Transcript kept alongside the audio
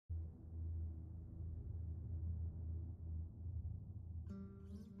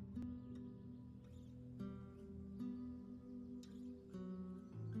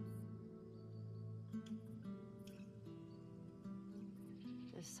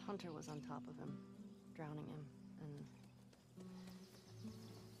This hunter was on top of him, drowning him, and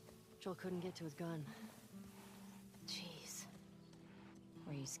Joel couldn't get to his gun. Jeez.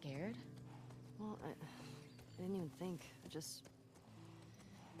 Were you scared? Well, I didn't even think. I just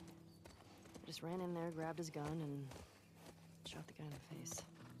ran in there, grabbed his gun, and shot the guy in the face.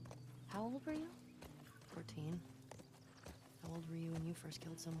 How old were you? 14. How old were you when you first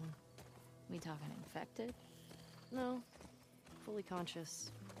killed someone? We talking infected? No. Fully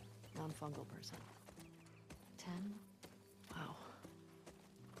conscious, non-fungal person. 10? Wow.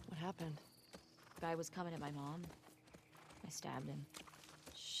 What happened? Guy was coming at my mom. I stabbed him.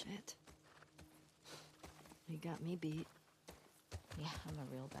 Shit. You got me beat. Yeah, I'm a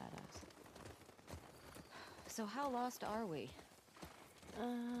real badass. So how lost are we?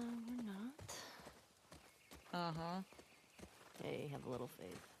 We're not. Uh-huh. Hey, have a little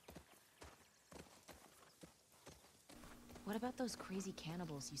faith. What about those crazy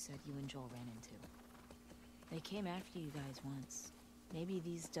cannibals you said you and Joel ran into? They came after you guys once. Maybe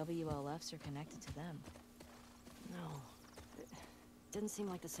these WLFs are connected to them. No. It didn't seem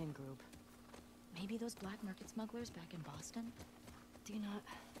like the same group. Maybe those black market smugglers back in Boston? Do you not?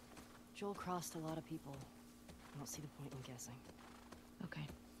 Joel crossed a lot of people. I don't see the point in guessing. Okay.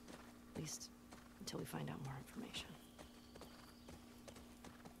 At least until we find out more information.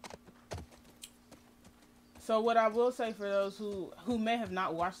 So what I will say for those who may have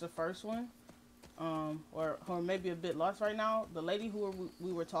not watched the first one, or maybe a bit lost right now, the lady who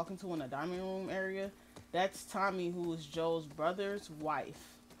we were talking to in the dining room area, that's Tommy, who was Joel's brother's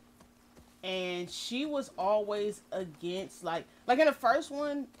wife. And she was always against, like in the first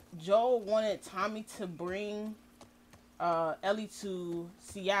one, Joel wanted Tommy to bring Ellie to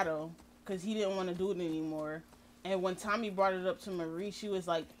Seattle because he didn't want to do it anymore. And when Tommy brought it up to Marie, she was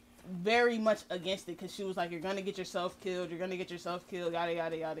like very much against it because she was like, "You're gonna get yourself killed. You're gonna get yourself killed. Yada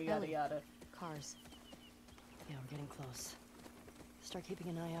yada yada yada Ellie. yada." Cars. Yeah, we're getting close. Start keeping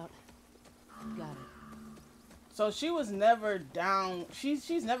an eye out. Got it. So she was never down.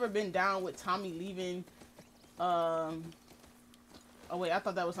 She's never been down with Tommy leaving. Oh wait, I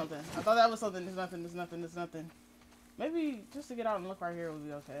thought that was something. There's nothing. Maybe just to get out and look right here would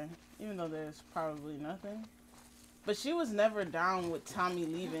be okay. Even though there's probably nothing. But she was never down with Tommy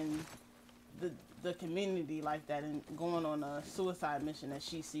leaving the community like that and going on a suicide mission as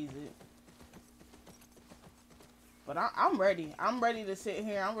she sees it. But I'm ready. I'm ready to sit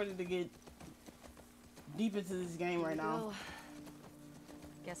here. I'm ready to get deep into this game right now.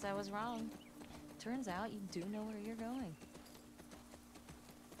 Guess I was wrong. Turns out you do know where you're going.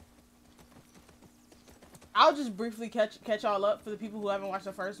 I'll just briefly catch all up for the people who haven't watched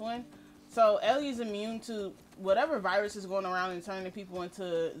the first one. So Ellie is immune to whatever virus is going around and turning people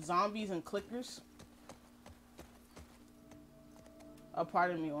into zombies and clickers. A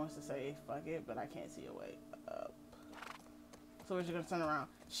part of me wants to say fuck it, but I can't see a way up. So we're just gonna turn around.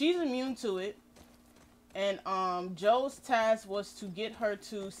 She's immune to it. And Joe's task was to get her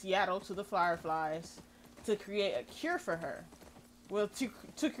to Seattle, to the Fireflies, to create a cure for her. Well,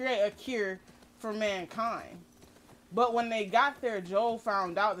 to create a cure for mankind. But when they got there, Joel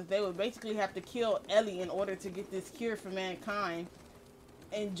found out that they would basically have to kill Ellie in order to get this cure for mankind.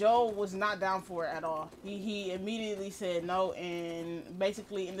 And Joel was not down for it at all. He immediately said no and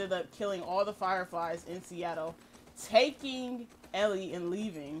basically ended up killing all the Fireflies in Seattle, taking Ellie and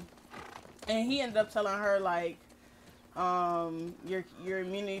leaving. And he ended up telling her, like, your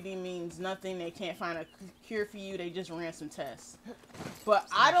immunity means nothing. They can't find a cure for you. They just ran some tests. But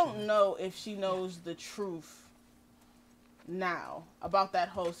I don't know if she knows the truth now about that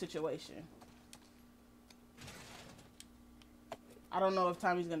whole situation. I don't know if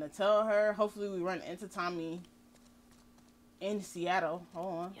Tommy's gonna tell her. Hopefully we run into Tommy in Seattle.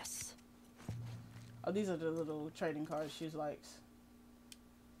 Hold on. Yes. Oh, these are the little trading cards she likes.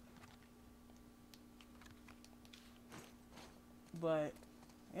 But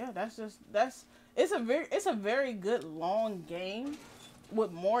yeah, it's a very good long game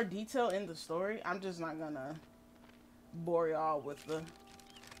with more detail in the story. I'm just not gonna bore y'all with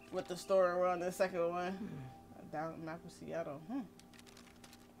the story. We're on the second one. Down map of Seattle.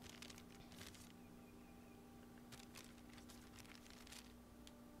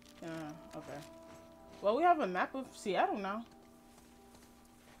 Okay. Well, we have a map of Seattle now.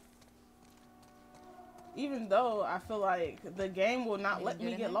 Even though I feel like the game will not let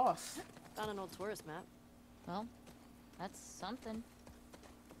me get lost. Found an old tourist map. Well, that's something.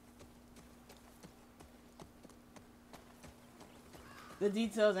 The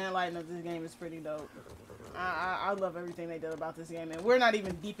details and lighting of this game is pretty dope. I love everything they did about this game, and we're not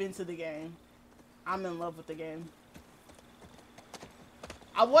even deep into the game. I'm in love with the game.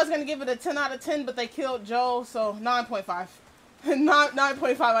 I was gonna give it a 10 out of 10, but they killed Joe, so 9.5.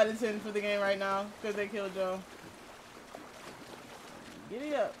 9.5 out of 10 for the game right now, because they killed Joe.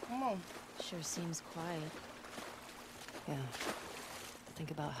 Giddy up, come on. Sure seems quiet. Yeah. Think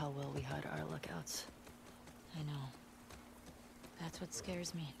about how well we hide our lookouts. I know. That's what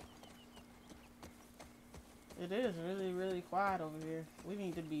scares me. It is really, really quiet over here. We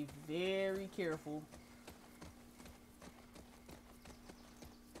need to be very careful.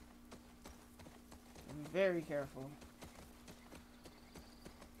 Very careful.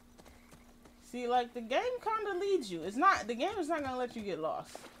 See, like, the game kind of leads you. The game is not going to let you get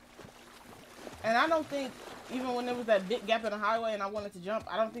lost. And I don't think, even when there was that big gap in the highway and I wanted to jump,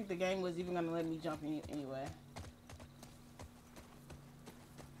 I don't think the game was even going to let me jump anyway.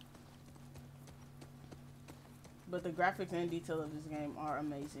 But the graphics and detail of this game are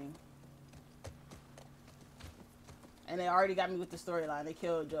amazing. And they already got me with the storyline. They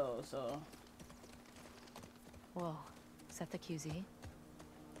killed Joe, so... Whoa. Is that the QZ?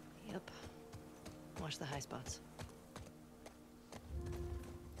 Yep. Watch the high spots.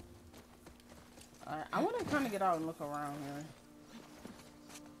 Alright, I want to kind of get out and look around here.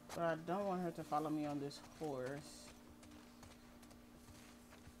 But I don't want her to follow me on this horse.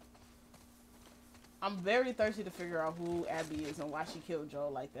 I'm very thirsty to figure out who Abby is and why she killed Joe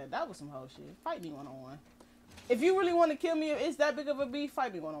like that. That was some hoe shit. Fight me one-on-one. If you really want to kill me, if it's that big of a beef,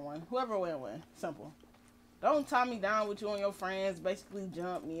 fight me one-on-one. Whoever win. Simple. Don't tie me down with you and your friends, basically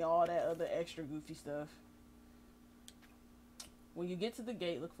jump me, all that other extra goofy stuff. When you get to the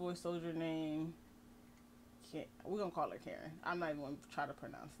gate, look for a soldier named... We're going to call her Karen. I'm not even going to try to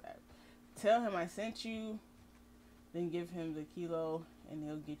pronounce that. Tell him I sent you, then give him the kilo, and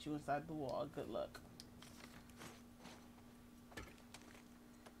he'll get you inside the wall. Good luck.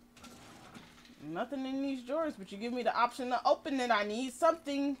 Nothing in these drawers, but you give me the option to open it. I need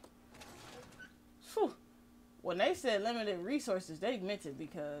something. Whew. When they said limited resources, they meant it,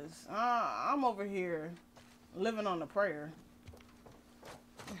 because I'm over here living on a prayer.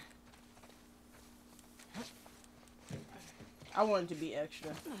 I wanted to be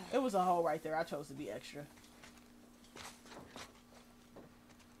extra. It was a hole right there. I chose to be extra.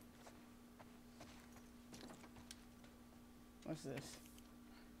 What's this?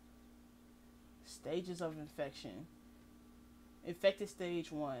 Stages of infection. Infected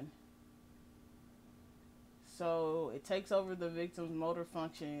stage 1. So it takes over the victim's motor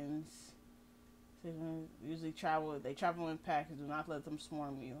functions. Usually they travel in packs. Do not let them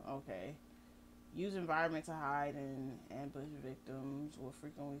swarm you. Okay. Use environment to hide and ambush victims. Will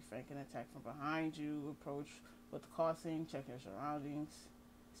frequently flank an attack from behind you. Approach with caution. Check your surroundings.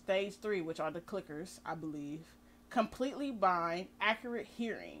 Stage 3, which are the clickers, I believe. Completely blind. Accurate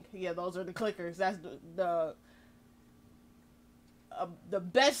hearing. Yeah, those are the clickers. That's the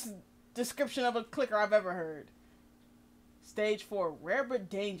best description of a clicker I've ever heard. Stage 4, rare but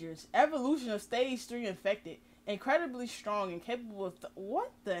dangerous. Evolution of stage 3 infected. Incredibly strong and capable of...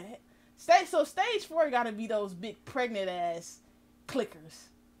 what the heck? So stage 4 gotta be those big pregnant ass clickers.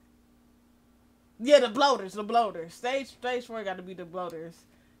 Yeah, the bloaters. Stage 4 gotta be the bloaters.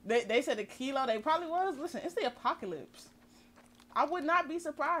 They said a kilo. They probably was. Listen, it's the apocalypse. I would not be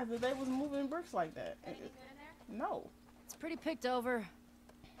surprised if they was moving bricks like that. Anything good in there? No. It's pretty picked over.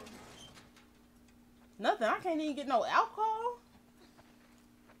 Nothing. I can't even get no alcohol.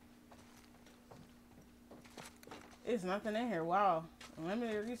 It's nothing in here. Wow.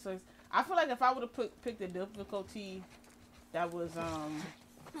 Limited resource. I feel like if I would have picked a difficulty that was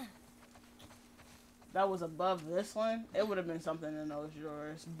above this one, it would have been something in those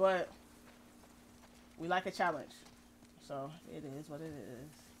drawers. But we like a challenge, so it is what it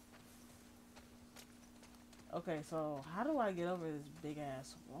is. Okay, so how do I get over this big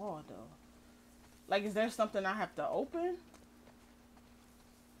ass wall though? Like, is there something I have to open?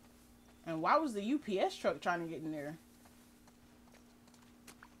 And why was the UPS truck trying to get in there?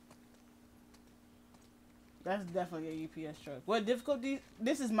 That's definitely a UPS truck. What difficulty?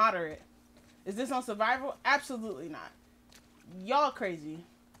 This is moderate. Is this on survival? Absolutely not. Y'all crazy.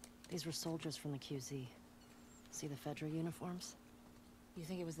 These were soldiers from the QZ. See the Fedra uniforms? You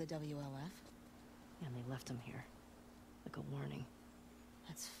think it was the WLF? And they left them here. Like a warning.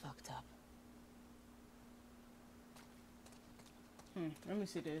 That's fucked up. Let me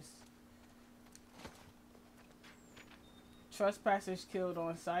see this. Trespassers killed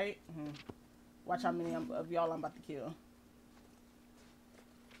on sight. Watch how many of y'all I'm about to kill.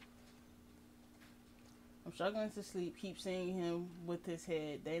 I'm struggling to sleep. Keep seeing him with his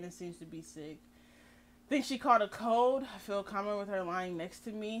head. Dana seems to be sick. Think she caught a cold. I feel calmer with her lying next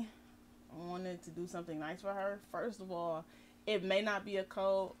to me. I wanted to do something nice for her. First of all, It may not be a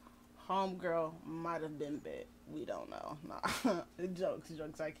code. Homegirl might have been bit. We don't know. Nah. Jokes,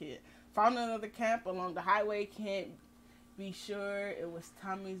 I kid. Found another camp along the highway. Can't be sure it was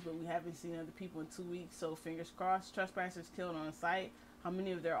Tommy's, but we haven't seen other people in 2 weeks, so fingers crossed. Trespassers killed on site. How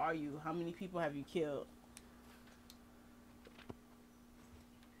many of there are you? How many people have you killed?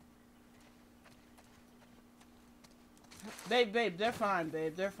 Babe, they're fine,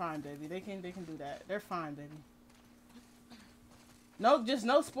 babe. They're fine, baby. They can do that. They're fine, baby. No, just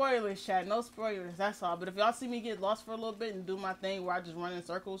no spoilers, chat. No spoilers. That's all. But if y'all see me get lost for a little bit and do my thing where I just run in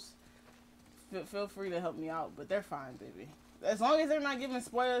circles, feel free to help me out. But they're fine, baby. As long as they're not giving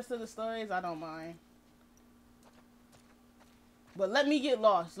spoilers to the stories, I don't mind. But let me get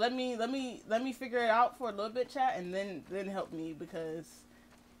lost. Let me figure it out for a little bit, chat, and then help me, because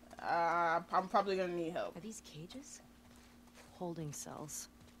I'm probably gonna need help. Are these cages? Holding cells.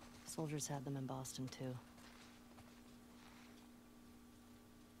 Soldiers had them in Boston, too.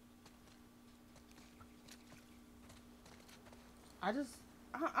 I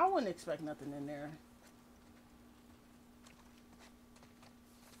wouldn't expect nothing in there.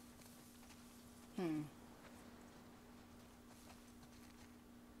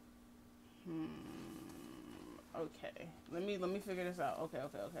 Okay. Let me figure this out. Okay.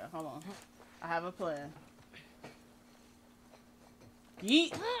 Hold on. I have a plan.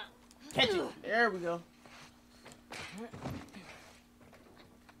 Yeet! Catch it! There we go.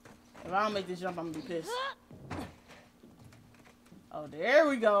 If I don't make this jump, I'm gonna be pissed. Oh, there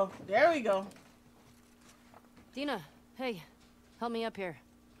we go. There we go. Dina, hey, help me up here.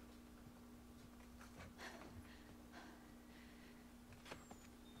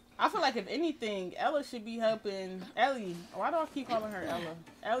 I feel like if anything, Ella should be helping Ellie. Why do I keep calling her Ella?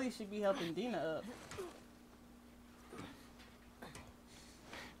 Ellie should be helping Dina up.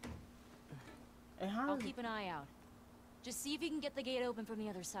 I'll keep an eye out. Just see if you can get the gate open from the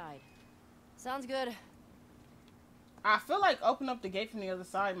other side. Sounds good. I feel like opening up the gate from the other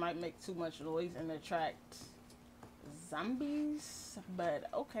side might make too much noise and attract zombies. But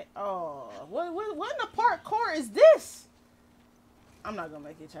okay. Oh, what in the parkour is this? I'm not gonna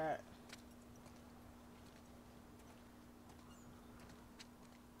make it, chat.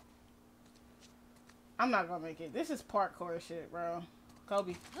 I'm not gonna make it. This is parkour shit, bro.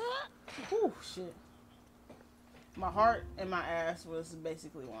 Kobe. Whew, shit. My heart and my ass was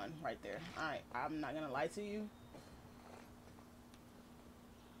basically one right there. Alright, I'm not gonna lie to you.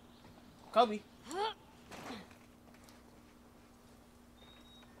 Kobe. Okay,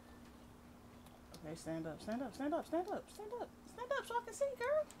 stand up so I can see,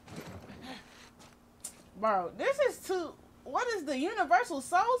 girl. Bro, this is too... What is the Universal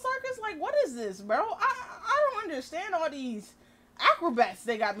Soul Circus? Like, what is this, bro? I don't understand all these acrobats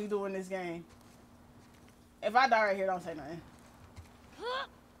they got me doing this game. If I die right here, don't say nothing.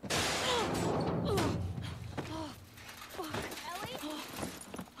 Ellie?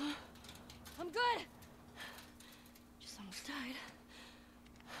 I'm good. Just almost died.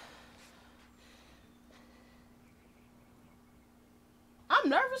 I'm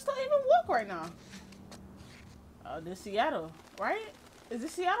nervous to even walk right now. This is Seattle, right? Is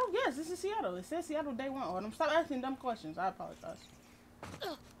this Seattle? Yes, this is Seattle. It says Seattle day one. Autumn, stop asking dumb questions. I apologize.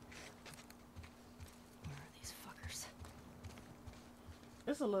 Where are these fuckers?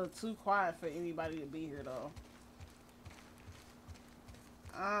 It's a little too quiet for anybody to be here, though.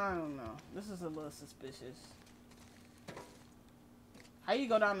 I don't know. This is a little suspicious. How you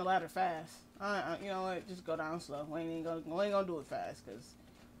go down the ladder fast? You know what? Just go down slow. We ain't gonna do it fast, cause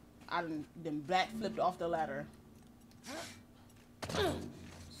I done back flipped off the ladder.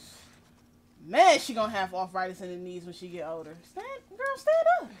 Man, she gonna have arthritis in the knees when she get older. Girl, stand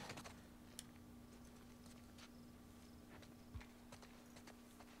up.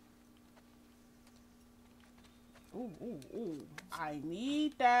 Ooh. I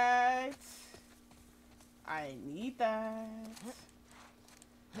need that. I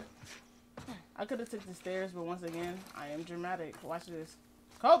could have took the stairs, but once again, I am dramatic. Watch this.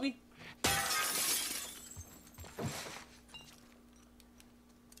 Kobe!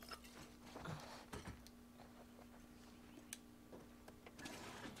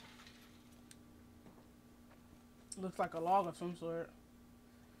 Looks like a log of some sort.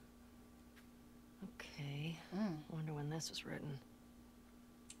 Okay. Wonder when this was written.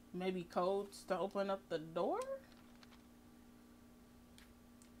 Maybe codes to open up the door?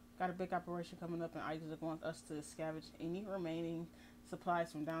 Got a big operation coming up, and Isaac wants us to scavenge any remaining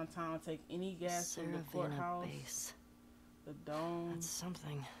supplies from downtown, take any gas from the courthouse, base. the dome, That's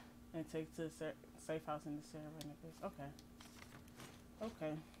something. and take to the safe house in the Saravana base.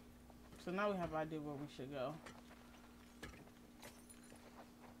 Okay. So now we have an idea where we should go.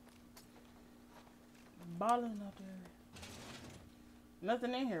 balling up there.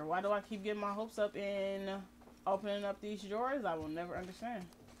 Nothing in here. Why do I keep getting my hopes up in opening up these drawers? I will never understand.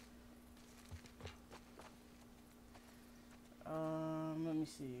 Let me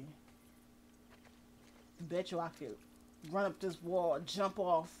see. Bet you I could run up this wall, jump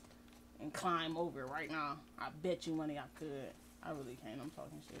off, and climb over right now. I bet you money I could. I really can't. I'm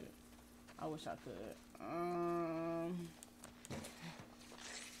talking shit. I wish I could. Oh,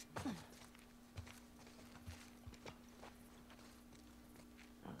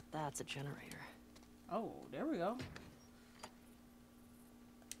 that's a generator. Oh, there we go.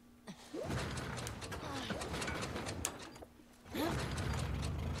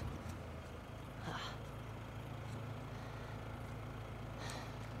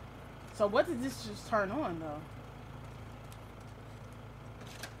 So what did this just turn on though?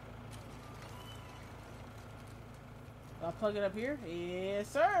 Do I plug it up here? Yes,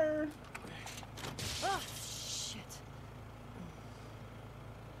 sir. Oh, shit.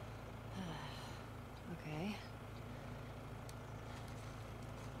 Okay.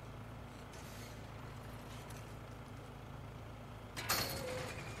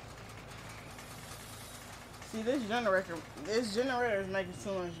 See, this generator is making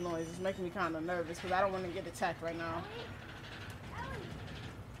too much noise. It's making me kind of nervous because I don't want to get attacked right now. Ellie!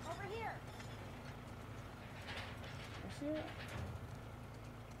 Over here! What's it?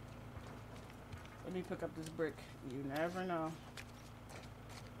 Let me pick up this brick. You never know.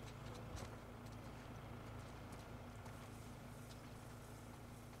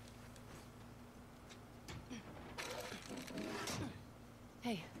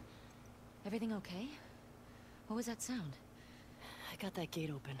 Hey, everything okay? What was that sound? I got that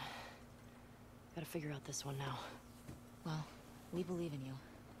gate open. Gotta figure out this one now. Well, we believe in you.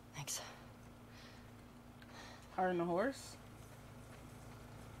 Thanks. Hard on the horse.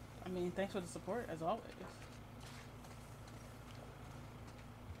 I mean, thanks for the support, as always.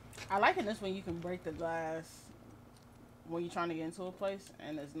 I like in this when you can break the glass when you're trying to get into a place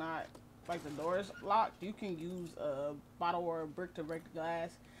and it's not, like the door is locked. You can use a bottle or a brick to break the glass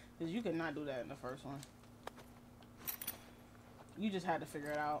because you could not do that in the first one. You just had to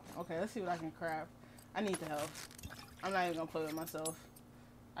figure it out. Okay, let's see what I can craft. I need the health. I'm not even gonna play with myself.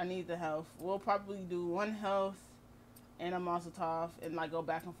 I need the health. We'll probably do 1 health and a Molotov and like go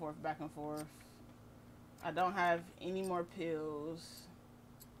back and forth, back and forth. I don't have any more pills.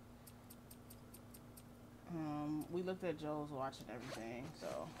 We looked at Joe's watch and everything,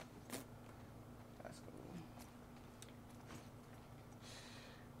 so that's cool.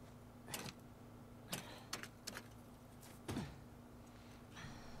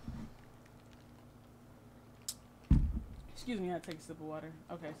 Excuse me, I had to take a sip of water.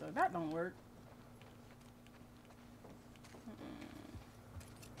 Okay, so that don't work.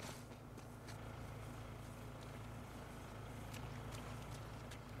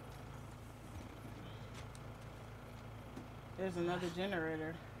 There's another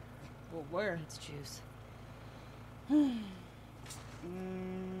generator. Well, where? It's juice.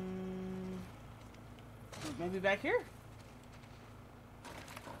 Maybe back here?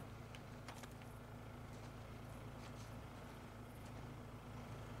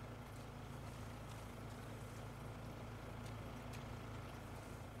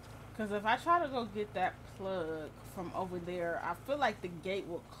 Because if I try to go get that plug from over there, I feel like the gate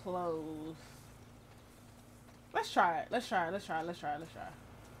will close. Let's try it. Let's try it. Let's try it. Let's try it. Let's try it.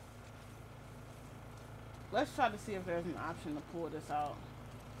 Let's try to see if there's an option to pull this out.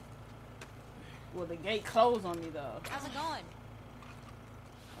 Will the gate close on me though? How's it going?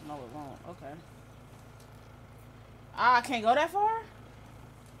 No, it won't. Okay. Ah, I can't go that far?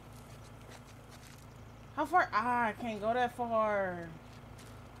 How far? Ah, I can't go that far.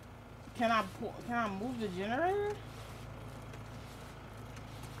 Can I move the generator?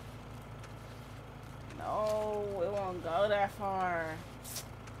 No, it won't go that far.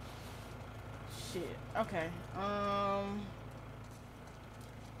 Shit. Okay.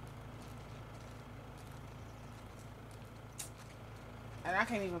 And I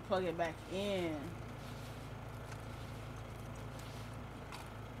can't even plug it back in.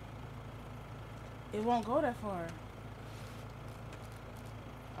 It won't go that far.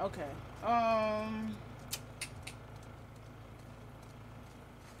 Okay.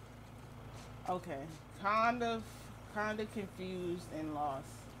 Okay. Kind of confused and lost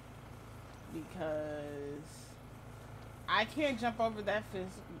because I can't jump over that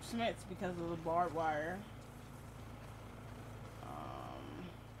fence because of the barbed wire.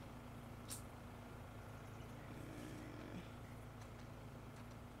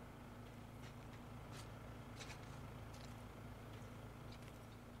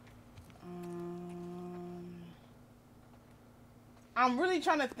 I'm really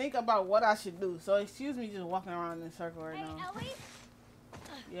trying to think about what I should do. So excuse me just walking around in a circle right now. Ellie?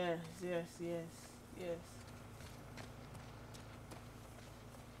 Yes, yes, yes, yes.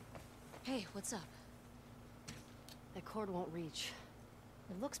 Hey, what's up? That cord won't reach.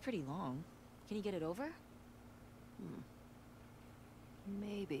 It looks pretty long. Can you get it over?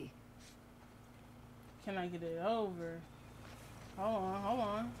 Maybe. Can I get it over? Hold on, hold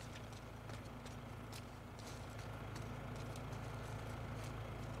on.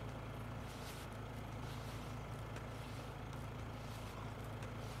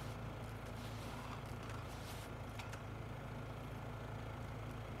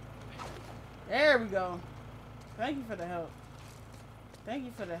 There we go. Thank you for the help. Thank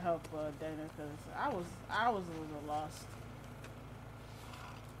you for the help, Dana, because I was a little lost.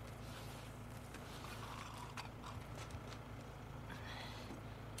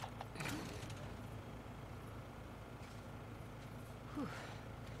 Whew.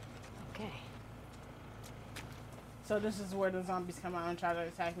 Okay. So this is where the zombies come out and try to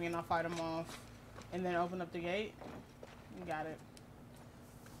attack me, and I'll fight them off, and then open up the gate. You got it.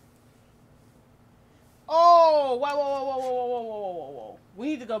 Oh! Whoa! Whoa! Whoa! Whoa! Whoa! Whoa! Whoa! Whoa! Whoa! Whoa! We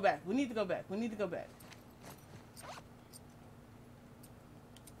need to go back. We need to go back. We need to go back.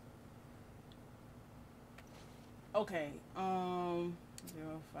 Okay. 0,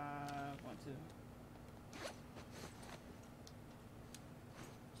 5, 1, 2.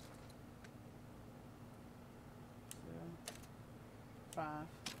 5,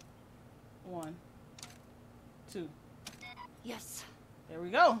 1, 2. Yes. There we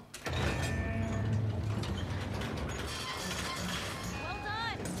go. Well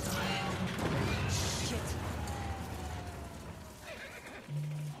done! Shit. Hey,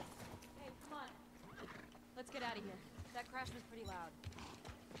 come on. Let's get out of here. That crash was pretty loud.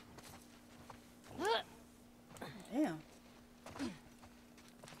 Damn.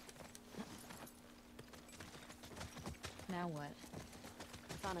 Now what?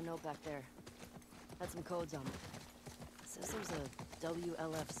 I found a note back there. Had some codes on it. It says there's a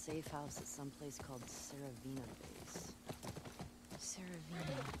WLF safe house at some place called Saravina Base.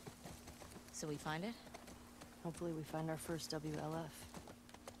 Saravina. So we find it? Hopefully we find our first WLF.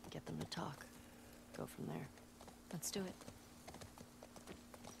 Get them to talk. Go from there. Let's do it.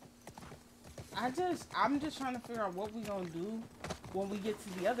 I'm just trying to figure out what we gonna do when we get to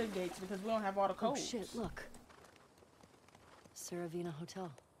the other gates because we don't have all the codes. Oh shit, look. Saravina Hotel.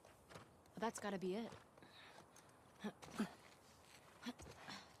 Well, that's gotta be it.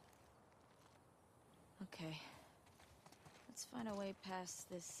 Okay. Let's find a way past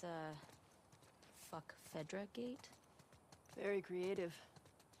this, fuck Fedra gate. Very creative.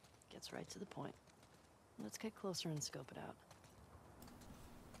 Gets right to the point. Let's get closer and scope it out.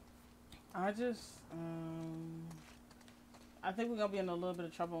 I think we're gonna be in a little bit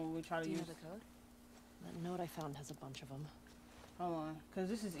of trouble when we try to Do you use know the code? That note I found has a bunch of them. Hold on, because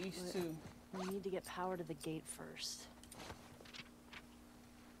this is East 2. We need to get power to the gate first.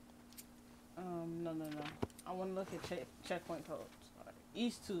 No. I want to look at checkpoint codes. All right.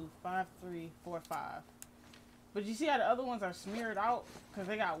 East 2, 5345. But you see how the other ones are smeared out? Because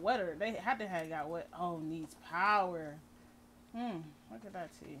they got wetter. They had to have got wet. Oh, needs power. Look at that,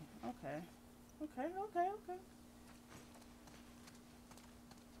 T. Okay.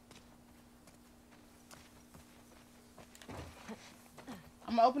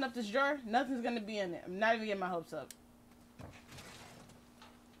 I'm gonna open up this drawer. Nothing's gonna be in it. I'm not even getting my hopes up.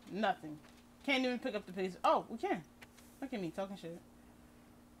 Nothing. Can't even pick up the piece. Oh, we can. Look at me talking shit.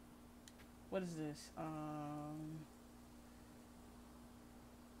 What is this?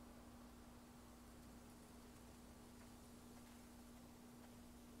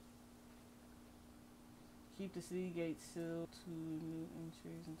 Keep the city gates sealed to new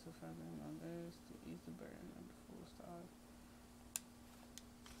entries until further notice to ease the burden of the full stock.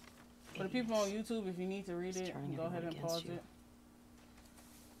 For the people on YouTube, if you need to read it, go ahead and pause it.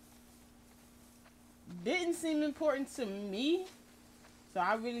 Didn't seem important to me, so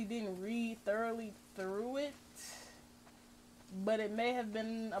I really didn't read thoroughly through it. But it may have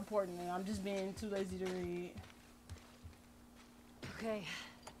been important. I'm just being too lazy to read. Okay,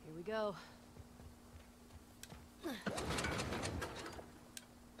 here we go.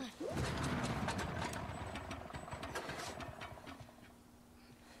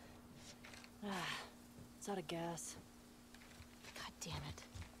 It's out of gas. God damn it.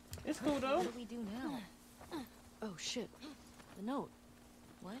 It's cool though. What do we do now? Oh shit. The note.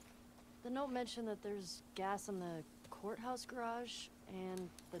 What? The note mentioned that there's gas in the courthouse garage and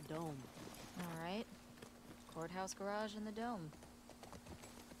the dome. Alright. Courthouse garage and the dome.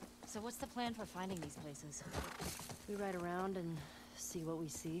 So what's the plan for finding these places? We ride around and see what we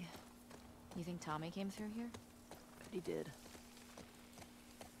see. You think Tommy came through here? Bet he did.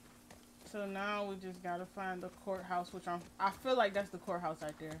 So now we just gotta find the courthouse, which I feel like that's the courthouse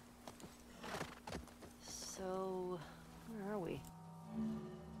right there. So, where are we?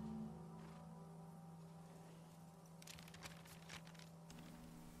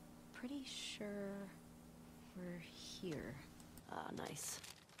 Pretty sure we're here. Ah, nice.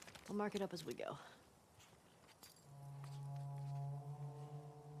 We'll mark it up as we go.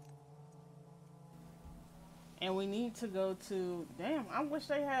 And we need to go to... Damn, I wish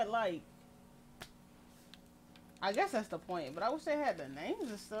they had, like... I guess that's the point, but I wish they had the names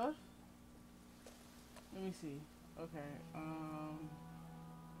and stuff. Let me see. Okay.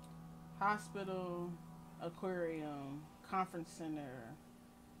 Hospital, aquarium, conference center,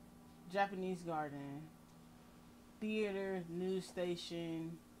 Japanese garden, theater, news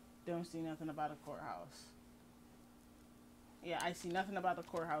station. Don't see nothing about a courthouse. Yeah, I see nothing about the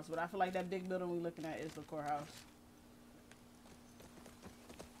courthouse, but I feel like that big building we're looking at is the courthouse.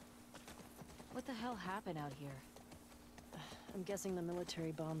 What the hell happened out here? I'm guessing the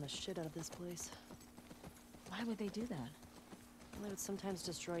military bombed the shit out of this place. Why would they do that? Well, they would sometimes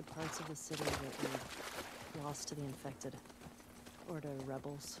destroy parts of the city that were lost to the infected. Or to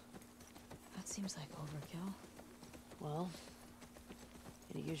rebels. That seems like overkill. Well,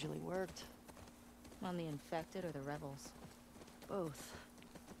 it usually worked. On the infected or the rebels? Both.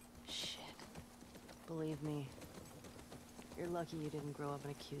 Shit. Believe me, you're lucky you didn't grow up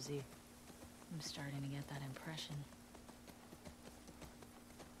in a QZ. I'm starting to get that impression.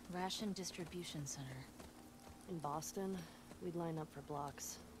 Ration Distribution Center. In Boston, we'd line up for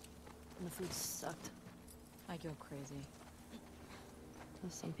blocks. And the food sucked. I'd go crazy.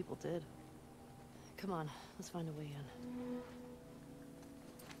 Well, some people did. Come on, let's find a way in.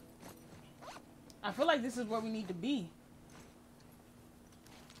 I feel like this is where we need to be.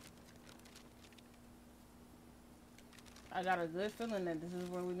 I got a good feeling that this is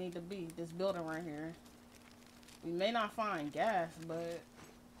where we need to be. This building right here. We may not find gas, but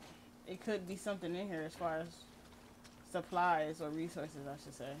it could be something in here as far as supplies or resources, I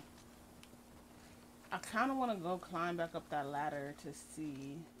should say. I kind of want to go climb back up that ladder to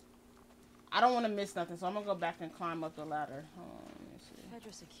see. I don't want to miss nothing, so I'm going to go back and climb up the ladder. Hold on, let me see.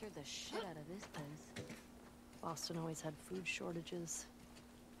 Fedra secured the shit out of this place. Boston always had food shortages.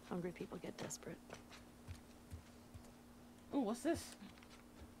 Hungry people get desperate. Ooh, what's this?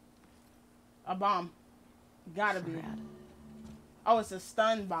 A bomb. Gotta be. Rad. Oh, it's a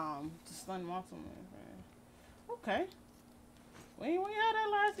stun bomb. To stun multiple. Okay. We had that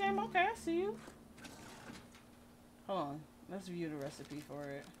last game. Okay, I see you. Hold on. Let's view the recipe for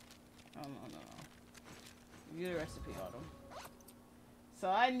it. Oh, no. View the recipe, Autumn. So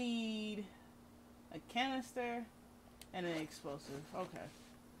I need a canister and an explosive. Okay.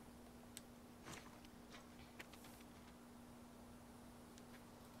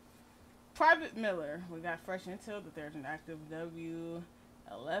 Private Miller. We got fresh intel that there's an active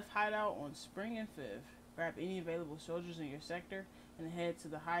WLF hideout on Spring and 5th. Grab any available soldiers in your sector and head to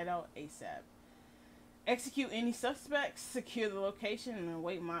the hideout ASAP. Execute any suspects, secure the location, and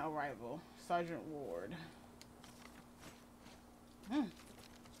await my arrival. Sergeant Ward.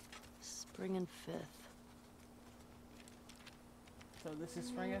 Spring and 5th. So this is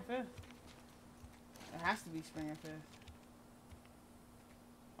Spring and 5th? It has to be Spring and 5th.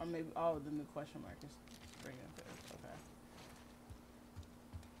 Or maybe, oh, the new question mark is Spring and 5th. Okay.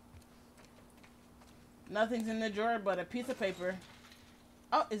 Nothing's in the drawer but a piece of paper.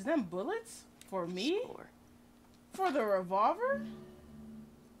 Oh, is them bullets? For me? Score. For the revolver?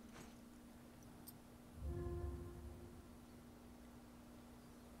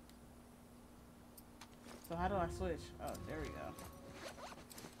 So how do I switch? Oh, there we go.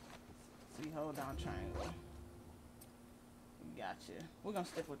 So you hold down triangle. Gotcha. We're gonna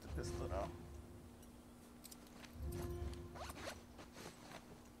stick with the pistol though.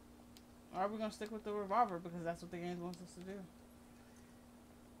 Or we're gonna stick with the revolver because that's what the game wants us to do.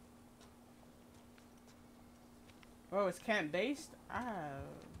 Oh, it's camp based?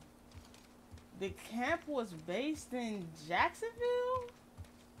 The camp was based in Jacksonville?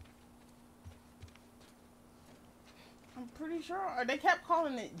 I'm pretty sure. Or they kept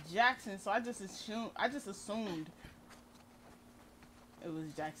calling it Jackson, so I just assumed it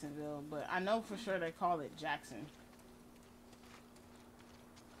was Jacksonville, but I know for sure they call it Jackson.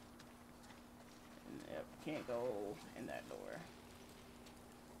 Yep, can't go in that door.